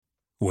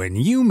When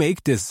you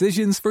make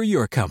decisions for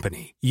your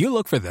company, you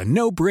look for the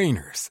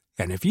no-brainers.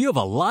 And if you have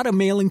a lot of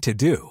mailing to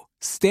do,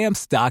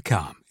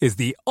 Stamps.com is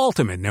the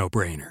ultimate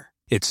no-brainer.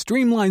 It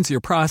streamlines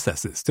your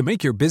processes to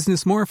make your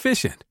business more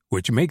efficient,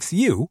 which makes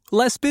you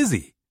less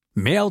busy.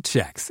 Mail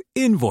checks,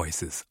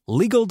 invoices,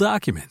 legal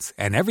documents,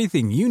 and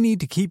everything you need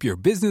to keep your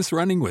business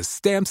running with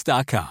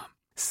Stamps.com.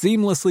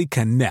 Seamlessly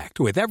connect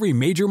with every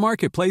major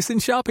marketplace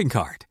and shopping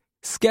cart.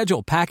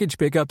 Schedule package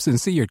pickups and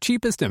see your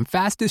cheapest and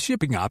fastest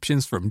shipping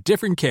options from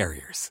different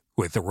carriers.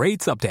 With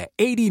rates up to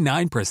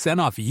 89%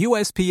 off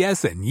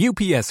USPS and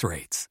UPS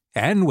rates.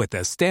 And with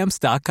the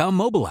Stamps.com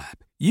mobile app,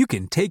 you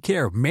can take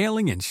care of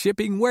mailing and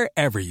shipping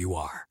wherever you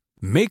are.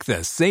 Make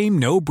the same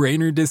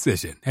no-brainer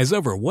decision as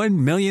over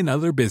 1 million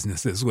other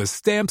businesses with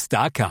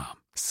Stamps.com.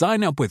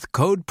 Sign up with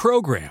code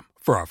PROGRAM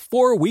for a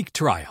 4-week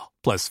trial,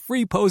 plus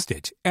free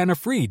postage and a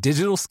free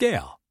digital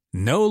scale.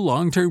 No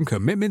long-term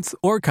commitments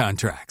or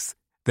contracts.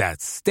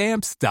 That's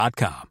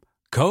Stamps.com.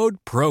 Code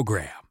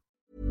PROGRAM.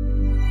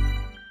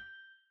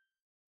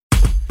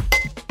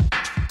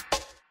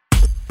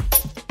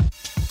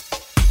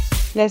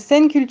 La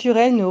scène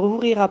culturelle ne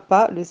rouvrira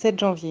pas le 7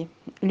 janvier.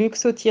 Luc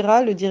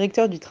Sautira, le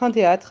directeur du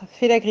Train-Théâtre,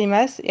 fait la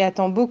grimace et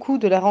attend beaucoup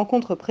de la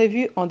rencontre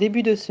prévue en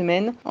début de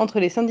semaine entre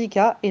les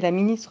syndicats et la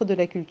ministre de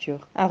la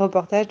Culture. Un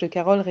reportage de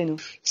Carole Reynaud.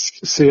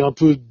 C'est un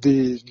peu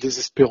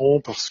désespérant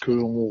parce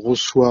qu'on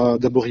reçoit,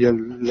 d'abord il y a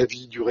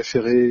l'avis du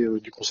référé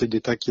du Conseil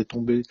d'État qui est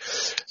tombé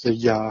il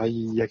y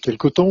a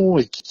quelque temps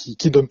et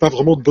qui donne pas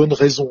vraiment de bonnes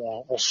raisons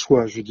en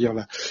soi. Je veux dire,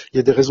 là, il y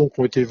a des raisons qui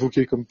ont été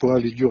évoquées comme quoi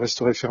les lieux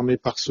resteraient fermés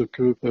parce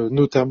que,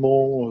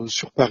 notamment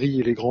sur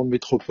Paris et les grandes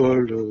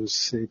métropoles,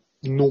 c'est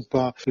non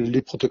pas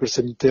les protocoles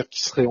sanitaires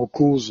qui seraient en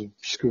cause,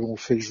 puisqu'on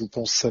fait, je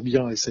pense, ça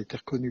bien et ça a été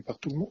reconnu par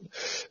tout le monde,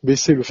 mais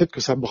c'est le fait que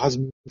ça brasse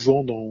de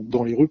gens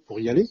dans les rues pour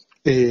y aller.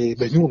 Et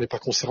nous, on n'est pas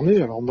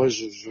concernés. Alors moi,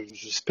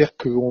 j'espère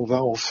qu'on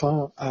va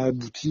enfin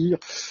aboutir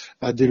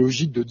à des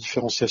logiques de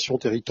différenciation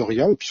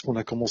territoriale, puisqu'on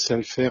a commencé à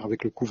le faire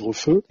avec le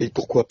couvre-feu, et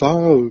pourquoi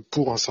pas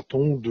pour un certain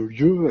nombre de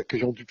lieux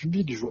accueillant du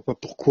public. Je vois pas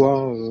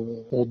pourquoi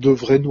on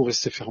devrait nous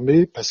rester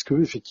fermés, parce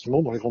que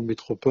effectivement, dans les grandes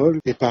métropoles,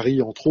 et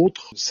Paris entre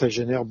autres, ça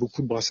génère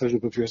beaucoup de brassage de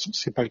population.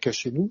 C'est pas le cas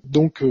chez nous.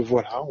 Donc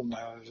voilà, on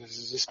a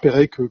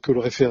espéré que le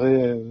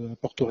référé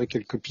apporterait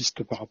quelques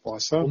pistes par rapport à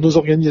ça. Nos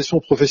organisations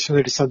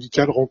professionnelles et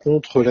syndicales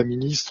rencontrent la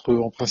ministre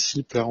en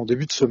principe là, en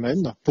début de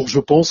semaine pour, je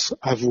pense,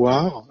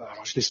 avoir,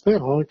 alors je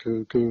l'espère,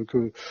 que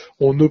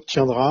on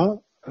obtiendra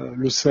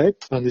le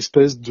 7, un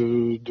espèce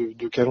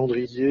de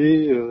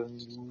calendrier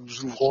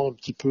nous ouvrant un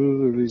petit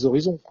peu les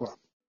horizons, quoi.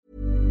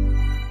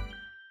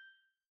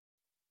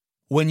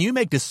 When you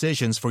make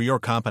decisions for your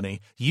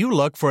company, you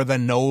look for the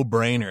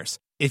no-brainers.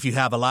 If you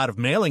have a lot of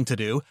mailing to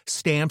do,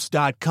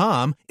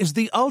 Stamps.com is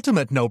the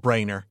ultimate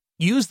no-brainer.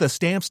 Use the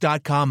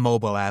Stamps.com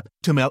mobile app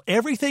to mail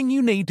everything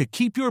you need to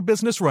keep your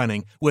business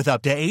running with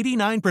up to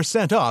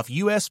 89% off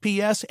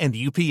USPS and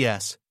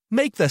UPS.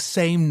 Make the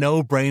same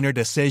no-brainer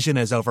decision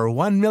as over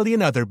 1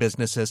 million other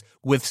businesses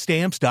with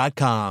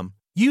Stamps.com.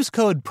 Use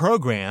code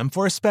PROGRAM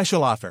for a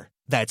special offer.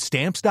 That's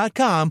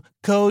Stamps.com,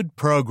 code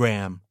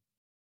PROGRAM.